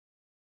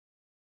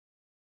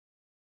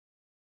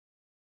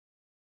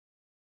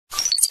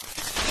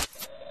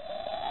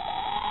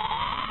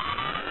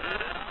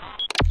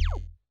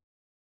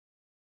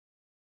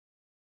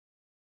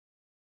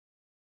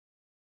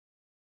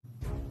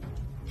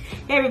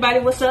Hey everybody,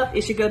 what's up?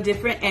 It's your girl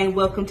Different and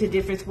welcome to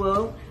Different's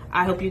World.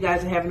 I hope you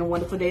guys are having a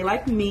wonderful day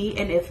like me,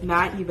 and if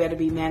not, you better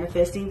be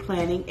manifesting,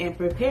 planning, and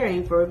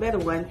preparing for a better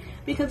one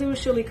because it will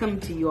surely come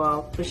to you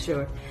all for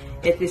sure.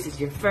 If this is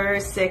your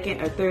first,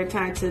 second, or third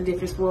time to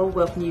Different's World,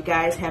 welcome you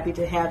guys. Happy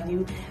to have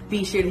you.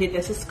 Be sure to hit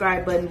that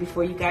subscribe button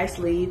before you guys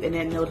leave and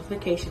that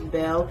notification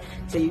bell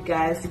so you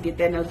guys get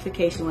that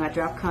notification when I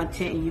drop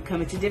content and you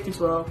come into Different's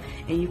World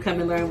and you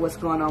come and learn what's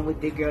going on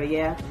with your girl,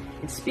 yeah?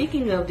 And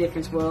speaking of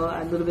Different's World,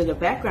 a little bit of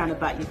background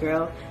about your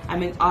girl.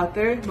 I'm an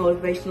author,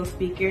 motivational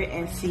speaker,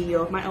 and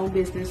CEO of my own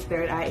business,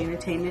 Third Eye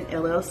Entertainment,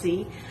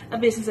 LLC, a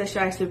business that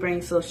strives to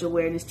bring social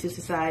awareness to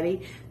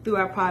society through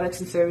our products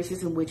and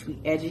services in which we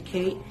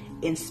educate,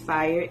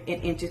 inspire,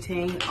 and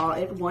entertain all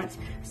at once.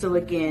 So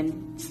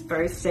again,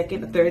 first,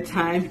 second, or third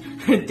time,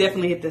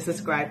 definitely hit the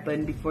subscribe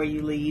button before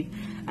you leave.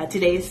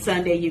 Today is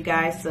Sunday, you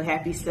guys, so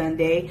happy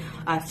Sunday.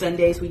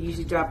 Sundays we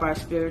usually drop our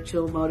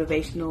spiritual,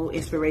 motivational,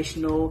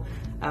 inspirational,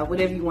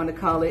 whatever you want to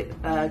call it,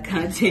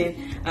 content.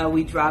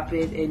 We drop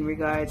it in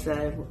regards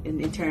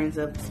in terms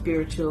of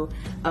spiritual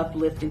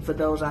uplifting for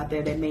those out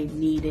there that may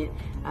need it.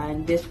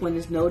 And this one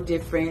is no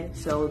different.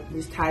 So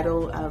this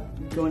title,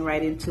 going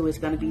right into it, is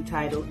going to be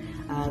titled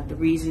The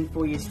Reason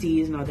for Your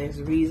Season, or There's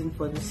a Reason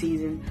for the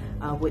Season,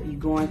 what you're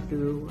going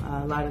through.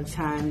 A lot of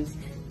times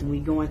when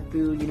we're going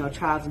through,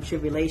 trials and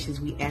tribulations,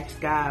 we ask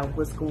God,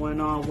 what's going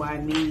on? Why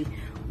me?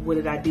 What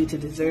did I do to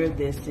deserve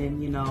this?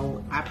 And,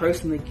 I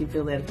personally can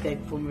feel that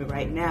effect for me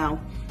right now.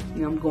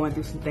 I'm going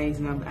through some things,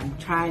 and I'm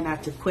trying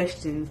not to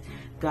question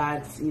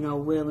God's,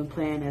 will and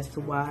plan as to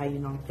why,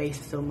 I'm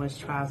facing so much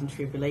trials and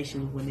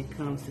tribulations when it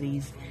comes to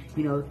these,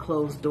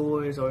 closed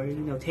doors or,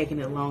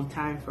 taking a long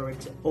time for it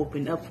to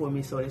open up for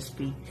me, so to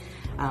speak.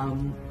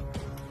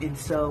 And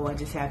so I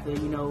just have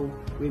to,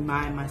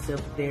 remind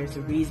myself that there's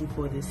a reason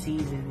for this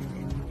season,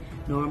 and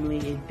normally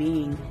it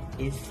being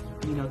is,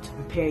 to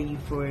prepare you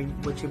for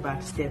what you're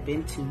about to step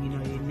into,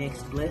 your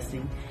next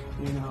blessing.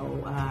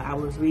 I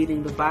was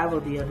reading the Bible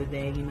the other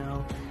day,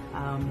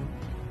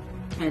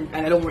 and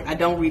I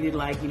don't read it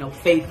like,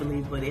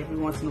 faithfully, but every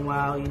once in a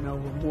while,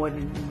 more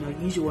than,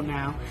 usual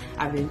now,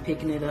 I've been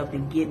picking it up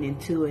and getting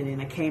into it, and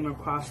I came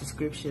across the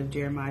scripture of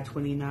Jeremiah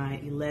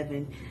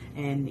 29:11,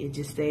 and it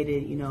just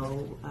stated,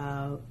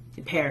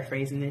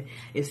 paraphrasing it,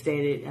 it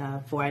stated,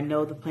 for I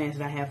know the plans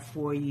that I have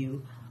for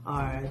you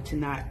are to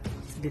not,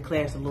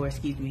 declares the Lord,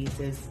 he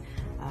says,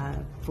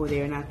 for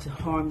they are not to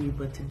harm you,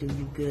 but to do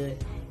you good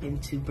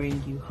and to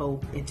bring you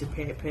hope and to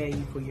prepare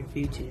you for your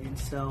future. And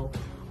so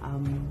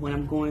when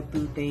I'm going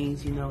through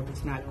things,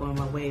 that's not going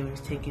my way, or it's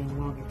taking a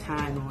longer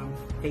time, or I'm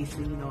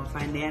facing, a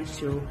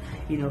financial,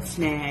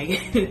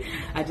 snag,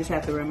 I just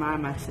have to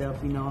remind myself,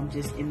 I'm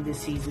just in this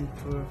season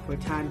for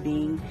time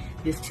being.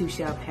 This too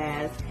shall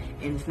pass,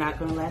 and it's not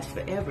going to last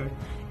forever.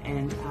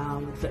 And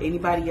so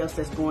anybody else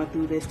that's going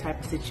through this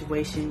type of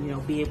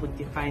situation, be it with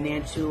your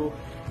financial,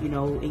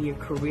 in your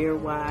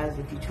career-wise,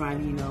 if you're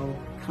trying to,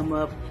 come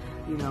up,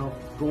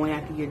 going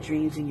after your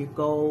dreams and your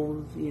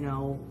goals,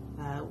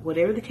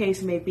 whatever the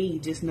case may be,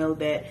 just know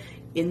that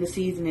in the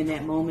season, in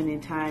that moment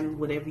in time,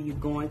 whatever you're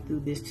going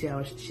through,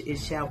 it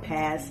shall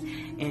pass.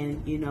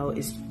 And,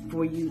 it's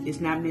for you, it's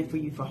not meant for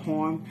you for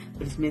harm,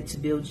 but it's meant to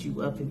build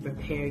you up and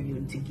prepare you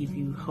and to give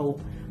you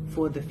hope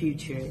for the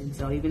future. And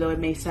so even though it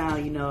may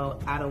sound,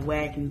 out of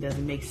whack and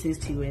doesn't make sense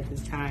to you at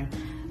this time,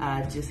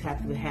 just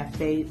have to have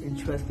faith and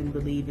trust and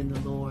believe in the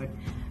Lord.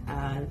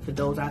 For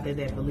those out there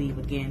that believe,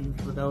 again,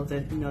 for those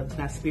that, it's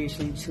not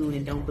spiritually tuned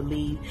and don't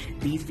believe,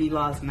 these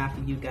vlogs are not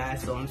for you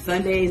guys. So on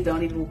Sundays,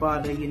 don't even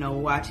bother,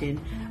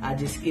 watching.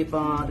 Just skip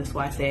on. That's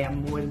why I say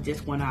I'm more than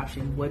just one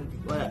option. What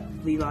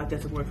vlog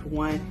doesn't work for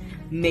one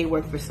may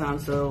work for some.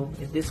 So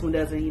if this one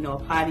doesn't,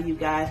 apply to you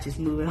guys, just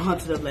move it on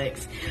to the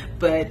next.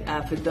 But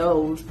for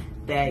those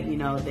that,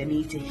 that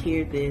need to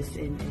hear this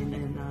and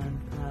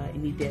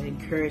need that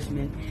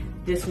encouragement,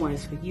 this one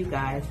is for you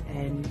guys.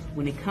 And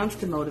when it comes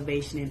to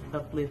motivation and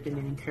uplifting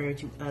and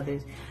encouraging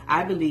others,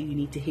 I believe you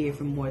need to hear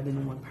from more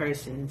than one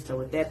person. And so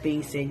with that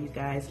being said, you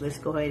guys, let's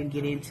go ahead and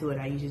get into it.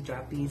 I usually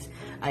drop these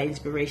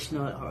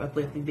inspirational or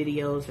uplifting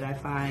videos that I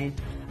find.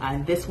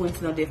 And this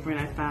one's no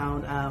different. I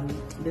found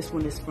this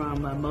one is from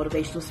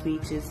Motivational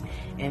Speeches,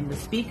 and the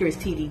speaker is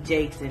T.D.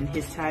 Jakes, and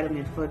his title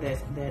for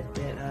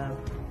that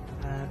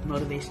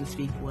motivation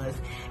speak was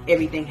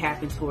Everything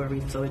Happens for a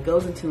Reason. So it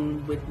goes in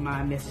tune with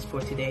my message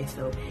for today.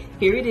 So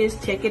here it is.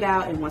 Check it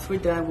out, and once we're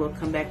done, we'll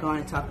come back on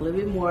and talk a little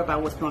bit more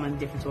about what's going on in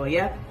Different World.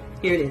 Yeah,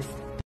 here it is.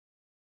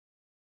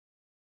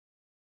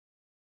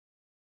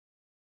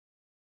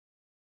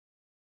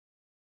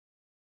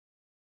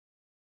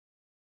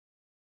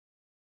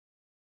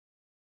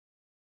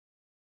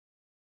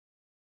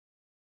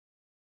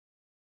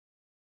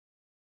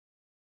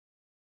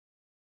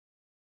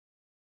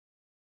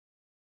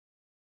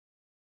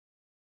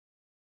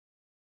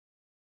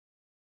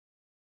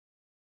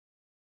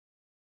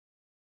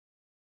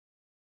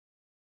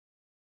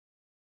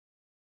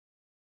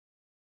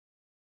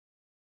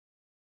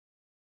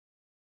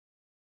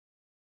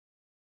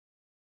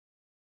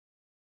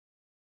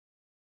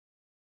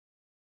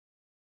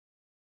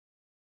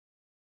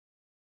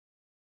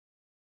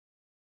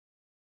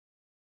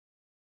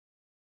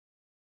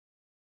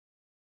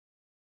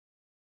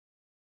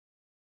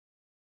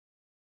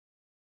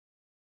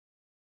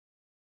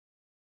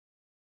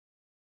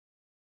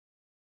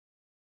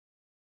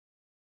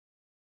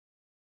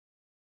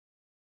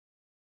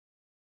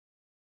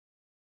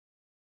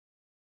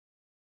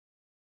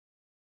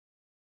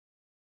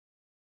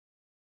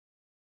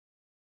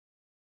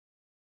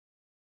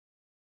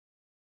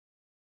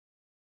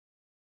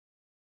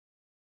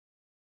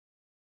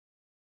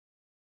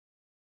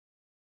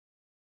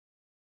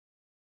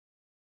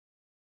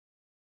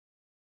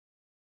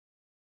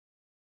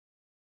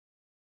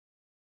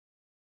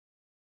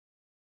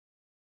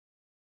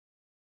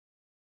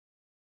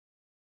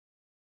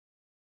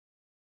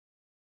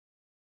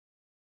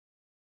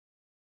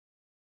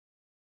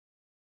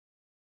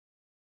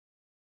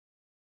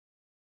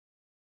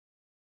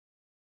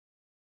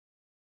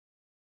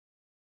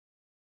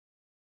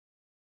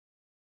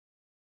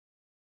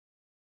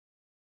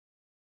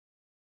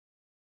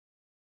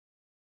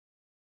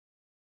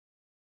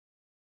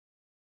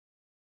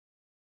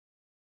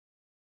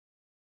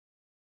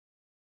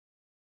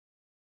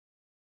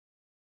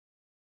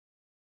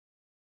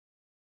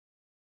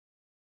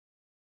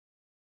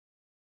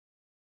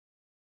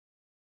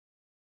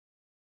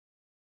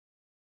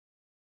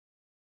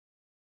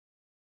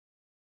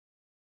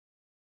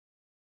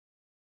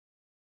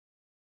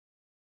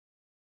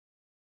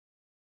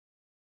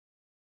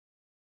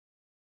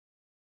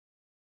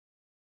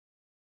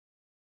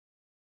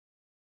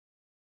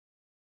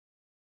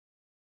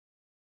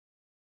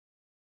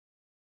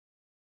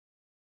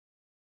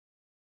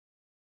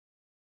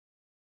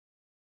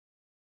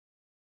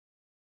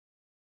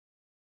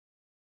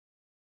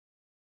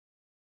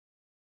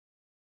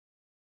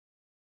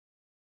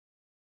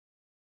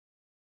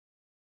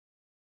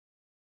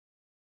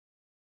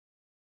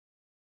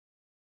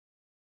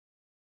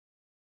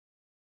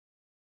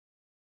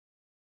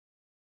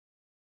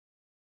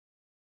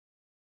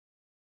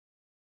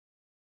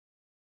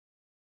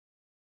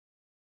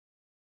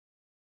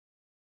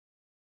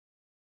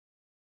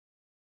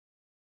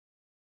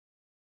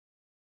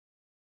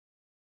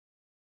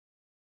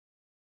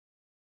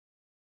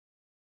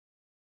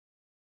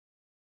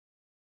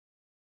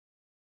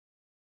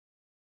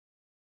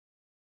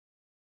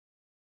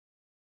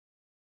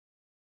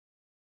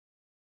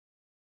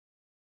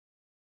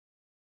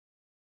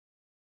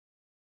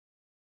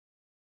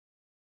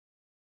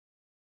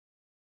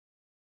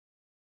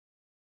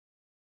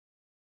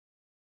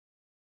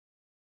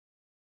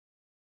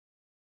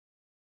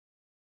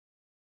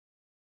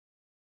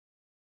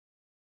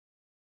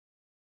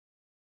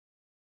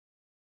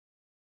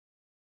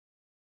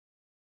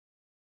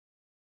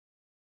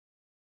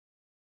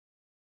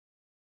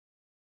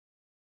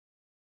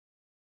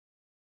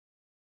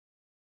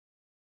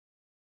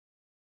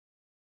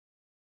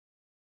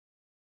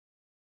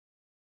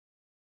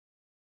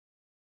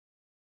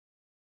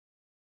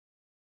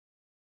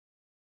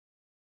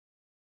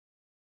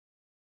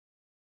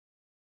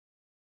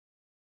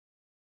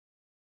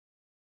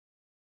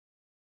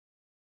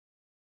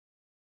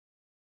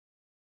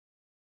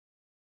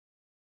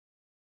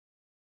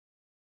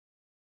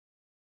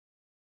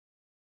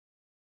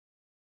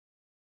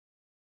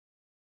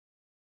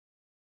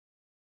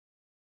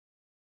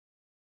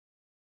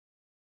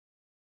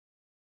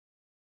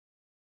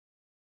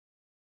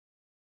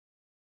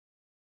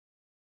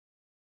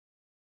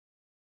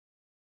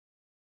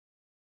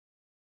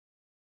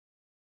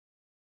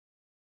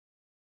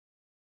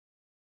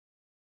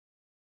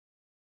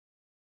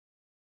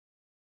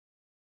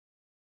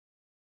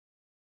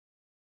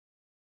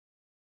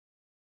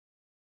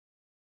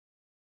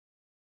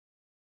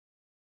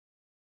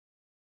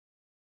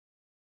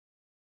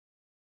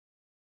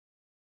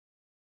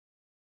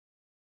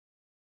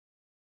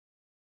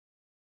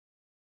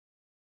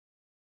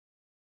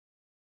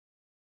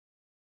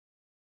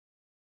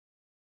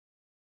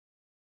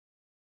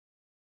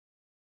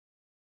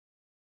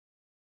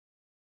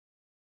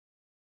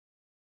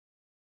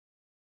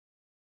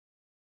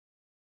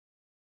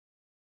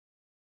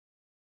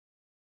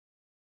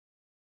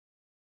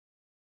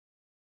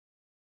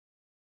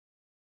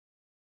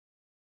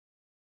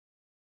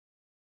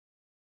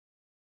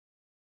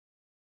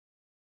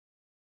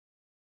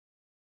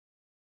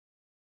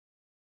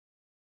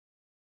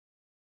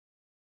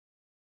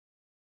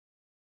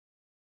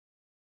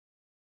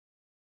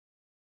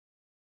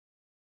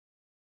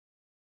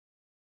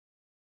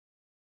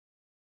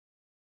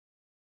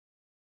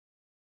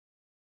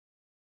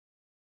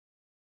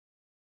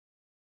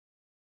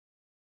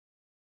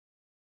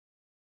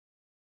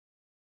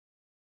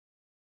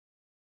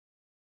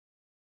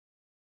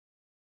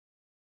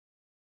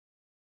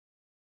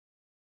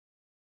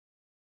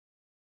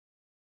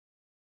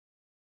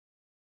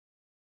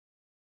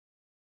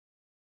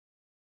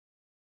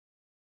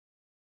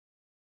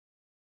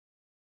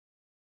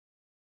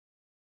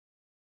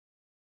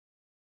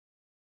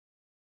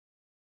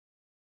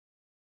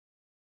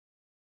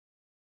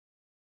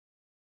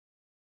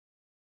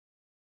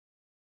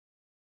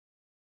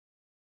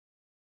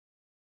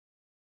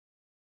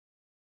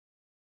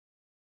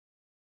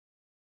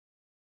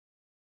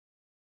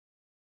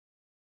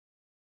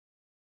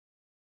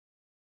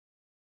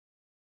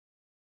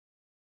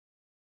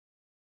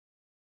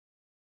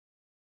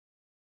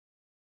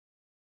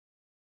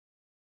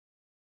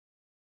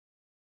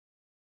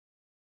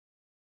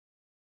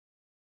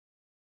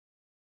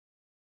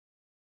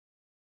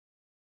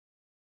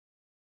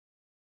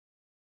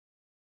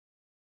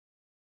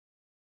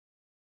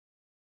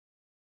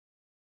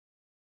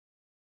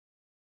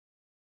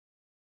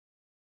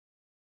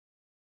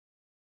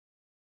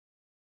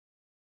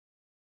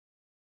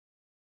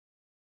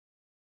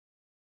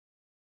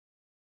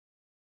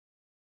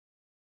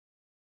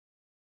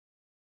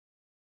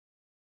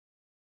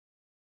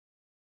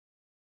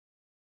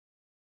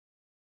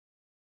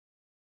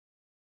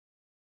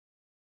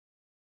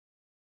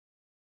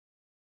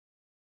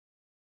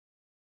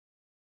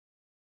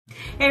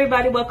 Hey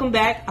everybody, welcome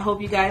back. I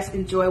hope you guys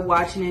enjoy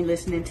watching and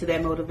listening to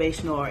that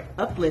motivational or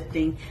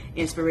uplifting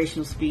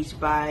inspirational speech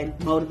by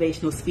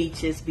Motivational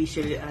Speeches. Be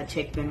sure to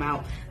check them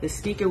out. The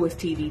speaker was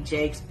T.D.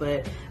 Jakes,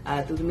 but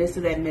through the midst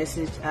of that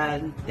message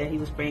that he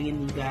was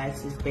bringing you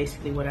guys is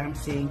basically what I'm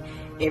seeing.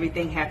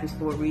 Everything happens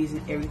for a reason.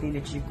 Everything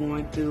that you're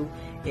going through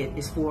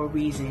is for a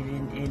reason,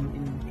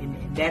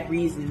 and that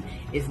reason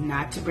is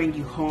not to bring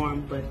you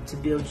harm, but to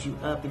build you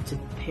up and to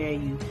prepare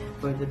you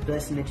for the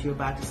blessing that you're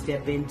about to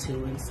step into.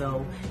 And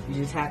so you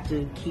just have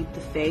to keep the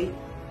faith,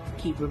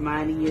 keep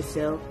reminding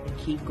yourself, and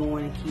keep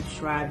going and keep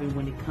striving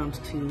when it comes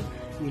to,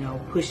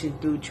 pushing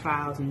through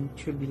trials and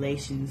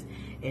tribulations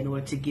in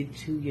order to get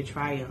to your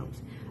triumphs.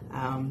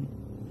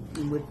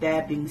 And with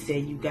that being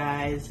said, you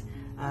guys,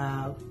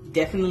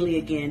 definitely,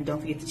 again,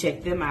 don't forget to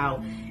check them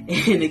out.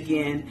 And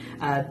again,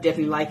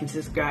 definitely like and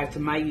subscribe to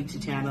my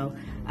YouTube channel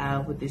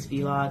with this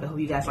vlog. I hope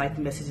you guys like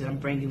the message that I'm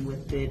bringing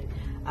with it.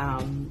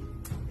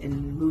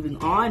 And moving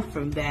on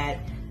from that,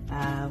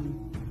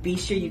 be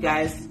sure you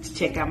guys to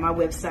check out my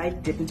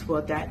website,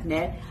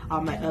 difernt.net, all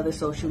my other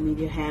social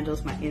media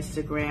handles, my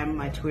Instagram,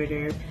 my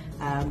Twitter.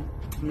 I'm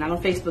not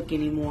on Facebook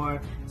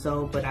anymore,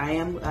 but I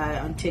am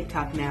on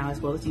TikTok now as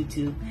well as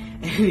YouTube.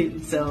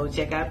 So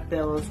check out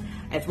those.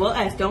 As well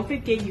as, don't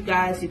forget, you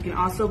guys, you can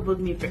also book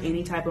me for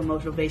any type of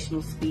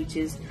motivational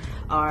speeches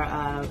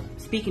or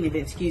speaking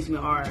events,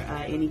 or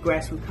any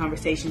grassroots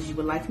conversations you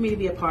would like for me to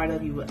be a part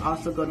of. You would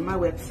also go to my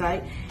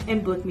website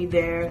and book me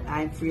there.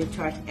 I'm free of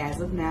charge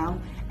as of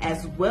now.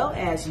 As well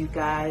as, you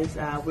guys,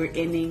 we're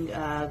ending,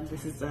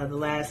 this is the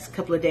last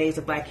couple of days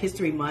of Black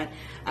History Month,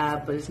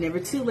 but it's never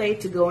too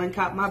late to go and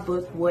cop my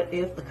book, What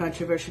If? A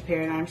Controversial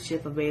Paradigm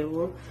Shift,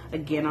 available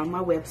again on my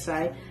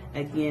website,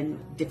 again,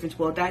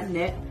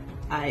 diferntworld.net.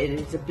 It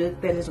is a book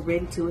that is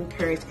written to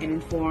encourage and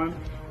inform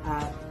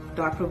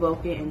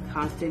thought-provoking and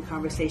constant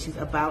conversations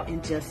about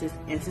injustice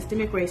and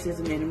systemic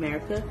racism in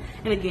America.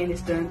 And again,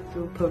 it's done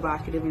through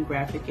provocative and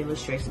graphic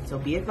illustrations. So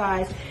be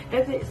advised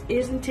that it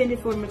is intended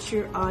for a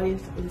mature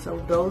audience. And so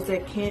those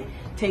that can't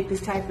take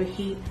this type of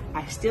heat,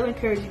 I still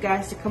encourage you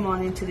guys to come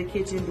on into the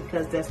kitchen,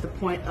 because that's the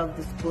point of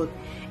this book,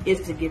 is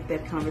to get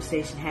that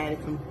conversation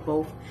had from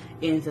both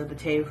ends of the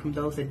table, from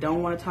those that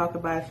don't want to talk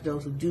about it, for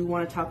those who do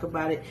want to talk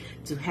about it,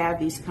 to have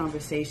these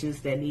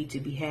conversations that need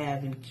to be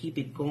had and keep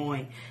it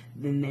going.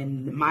 Then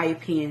in my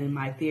opinion and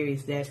my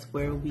theories, that's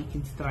where we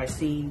can start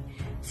seeing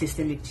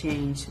systemic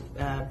change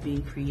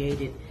being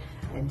created.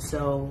 And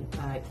so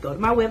go to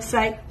my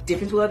website,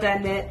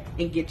 diferntworld.net,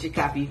 and get your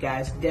copy, you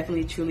guys.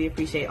 Definitely, truly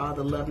appreciate all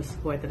the love and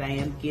support that I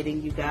am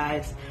getting, you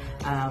guys.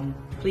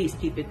 Please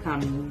keep it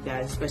coming, you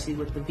guys, especially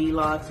with the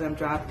vlogs that I'm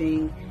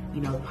dropping,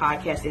 the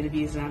podcast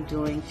interviews that I'm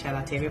doing. Shout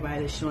out to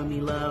everybody that's showing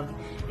me love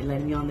and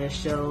letting me on their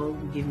show,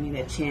 giving me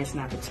that chance and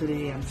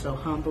opportunity. I'm so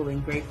humble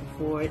and grateful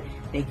for it.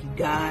 Thank you,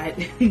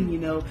 God,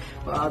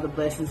 for all the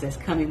blessings that's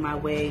coming my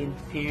way and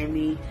preparing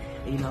me.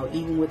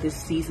 Even with this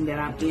season that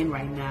I'm in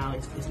right now,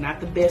 it's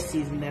not the best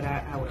season that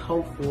I would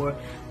hope for,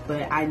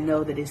 but I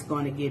know that it's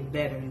going to get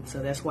better. And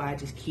so that's why I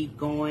just keep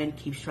going,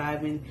 keep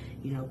striving,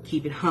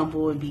 keep it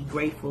humble and be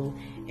grateful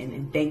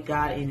and thank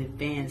God in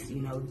advance,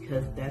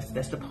 because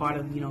that's the part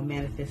of,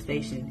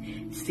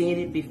 manifestation.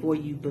 Seeing it before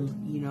you,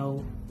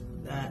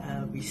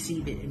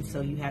 receive it. And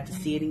so you have to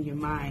see it in your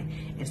mind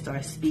and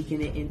start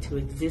speaking it into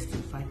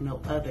existence like no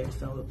other.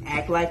 So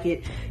act like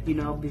it,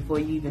 before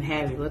you even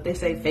have it. What they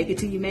say, fake it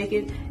till you make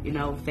it,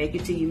 fake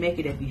it till you make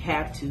it if you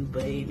have to.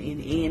 But in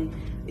the end,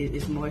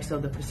 it's more so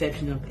the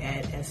perception of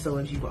as so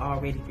as you've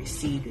already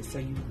received it. So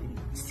you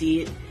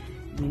see it,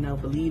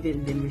 believe it,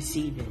 and then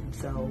receive it.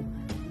 So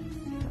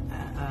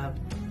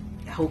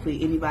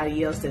hopefully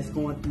anybody else that's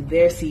going through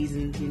their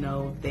seasons,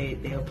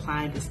 they're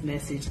applying this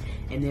message,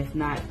 and if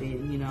not,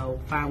 then,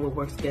 find what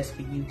works best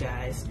for you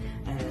guys.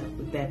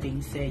 With that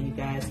being said, you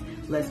guys,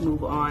 let's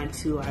move on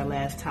to our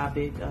last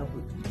topic, but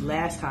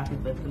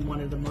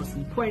one of the most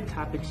important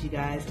topics, you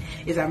guys,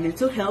 is our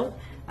mental health.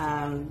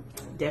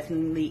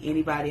 Definitely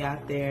anybody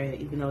out there,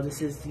 even though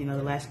this is, the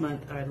last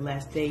month or the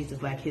last days of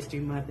Black History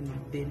Month, and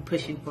I've been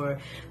pushing for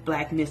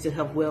Black mental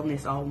health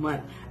wellness all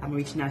month, I'm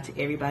reaching out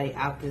to everybody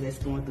out there that's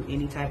going through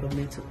any type of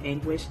mental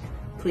anguish.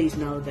 Please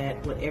know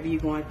that whatever you're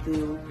going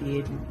through, be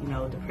it,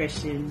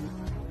 depression,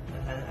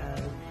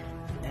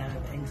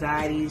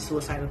 anxiety,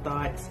 suicidal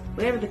thoughts,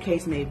 whatever the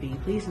case may be,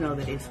 please know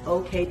that it's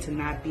okay to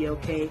not be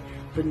okay,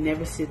 but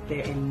never sit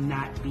there and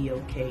not be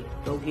okay.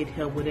 Go get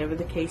help, whatever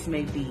the case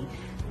may be.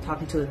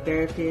 Talking to a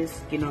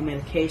therapist, getting on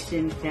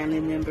medication,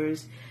 family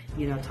members,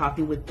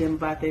 talking with them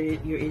about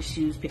your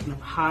issues, picking up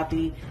a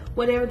hobby,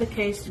 whatever the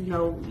case,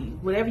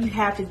 whatever you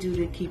have to do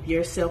to keep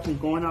yourself from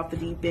going off the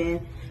deep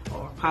end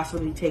or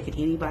possibly taking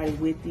anybody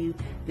with you,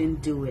 then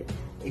do it.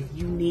 If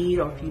you need,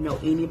 or if you know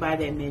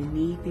anybody that may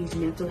need these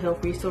mental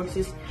health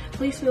resources,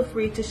 please feel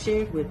free to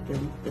share it with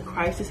them. The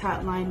crisis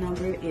hotline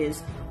number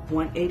is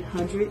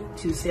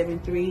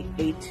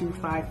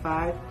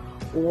 1-800-273-8255,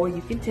 or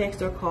you can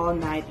text or call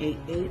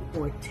 988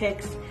 or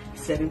text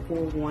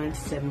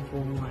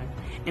 741-741.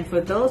 And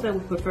for those that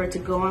would prefer to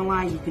go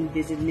online, you can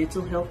visit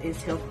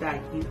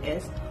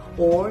mentalhealthishealth.us,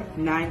 or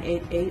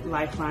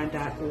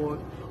 988lifeline.org.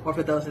 Or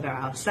for those that are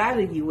outside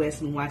of the U.S.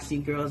 and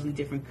watching girls in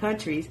different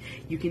countries,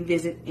 you can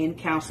visit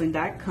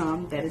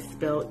incounseling.com. That is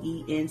spelled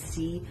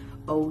ENCOUNSELING.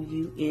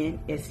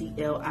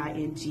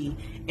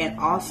 And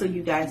also,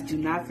 you guys, do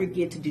not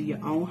forget to do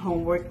your own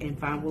homework and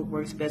find what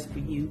works best for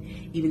you.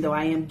 Even though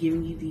I am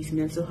giving you these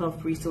mental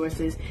health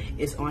resources,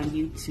 it's on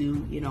you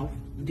to,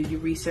 do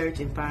your research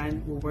and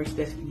find what works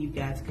best for you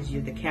guys, because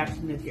you're the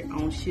captain of your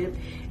own ship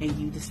and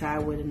you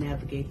decide where to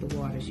navigate the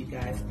waters, you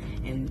guys.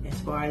 And as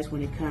far as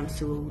when it comes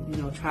to,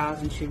 trials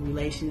and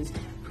tribulations,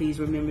 please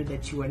remember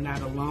that you are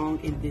not alone,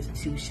 and this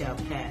too shall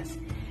pass.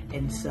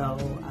 And so,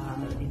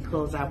 in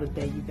close out with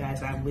that, you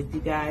guys, I'm with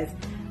you guys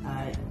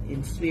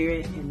in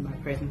spirit, and my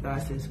present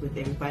thoughts is with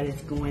everybody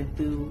that's going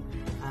through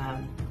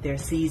their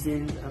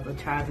season of a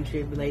trials and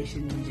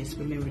tribulation. And just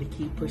remember to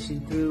keep pushing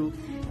through,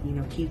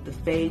 keep the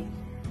faith,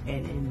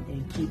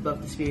 and keep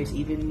up the spirits,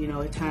 even,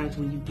 at times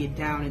when you get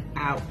down and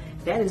out.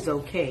 That is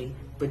okay,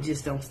 but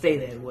just don't stay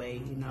that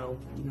way.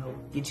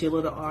 Get your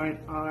little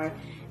R&R,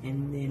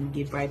 and then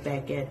get right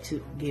back at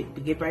it.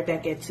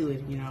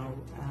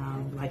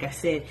 Like I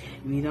said,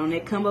 you don't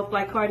that come up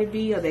like Cardi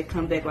B, or they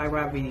come back like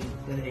Robbie D.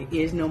 There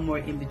is no more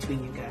in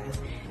between, you guys.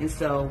 And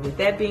so, with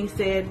that being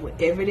said,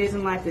 whatever it is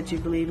in life that you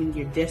believe in,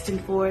 you're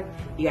destined for it.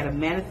 You got to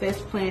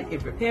manifest, plan, and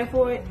prepare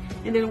for it,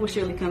 and then it will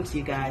surely come to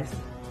you, guys.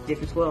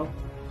 Different world.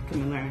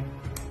 Come and learn.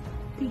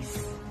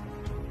 Peace.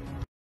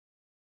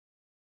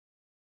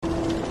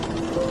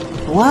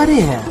 What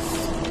if?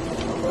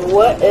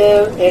 What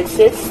if in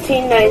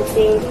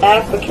 1619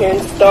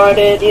 Africans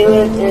started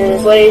dealing in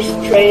slave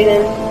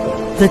trading?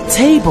 The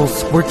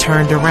tables were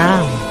turned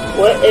around.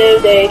 What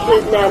if they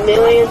kidnapped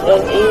millions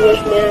of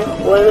Englishmen,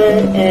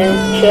 women,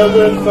 and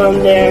children from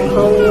their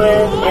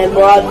homeland and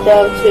brought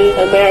them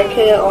to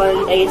America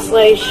on a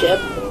slave ship?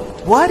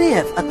 What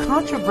if a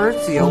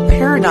controversial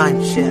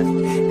paradigm shift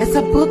is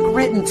a book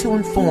written to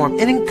inform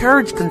and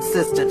encourage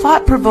consistent,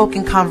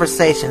 thought-provoking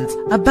conversations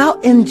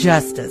about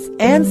injustice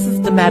and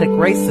systematic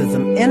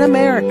racism in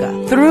America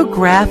through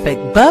graphic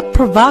but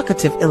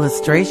provocative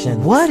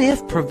illustration? What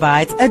If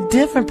provides a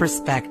different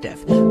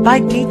perspective by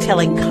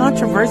detailing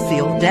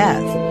controversial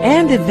deaths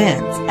and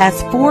events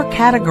as four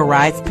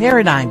categorized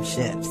paradigm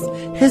shifts: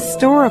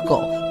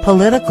 historical,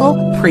 political,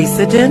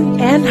 precedent,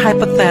 and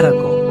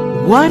hypothetical.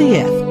 What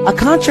If? A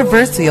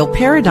controversial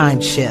paradigm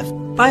shift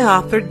by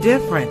author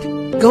Difernt.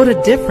 Go to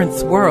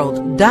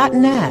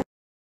differentsworld.net.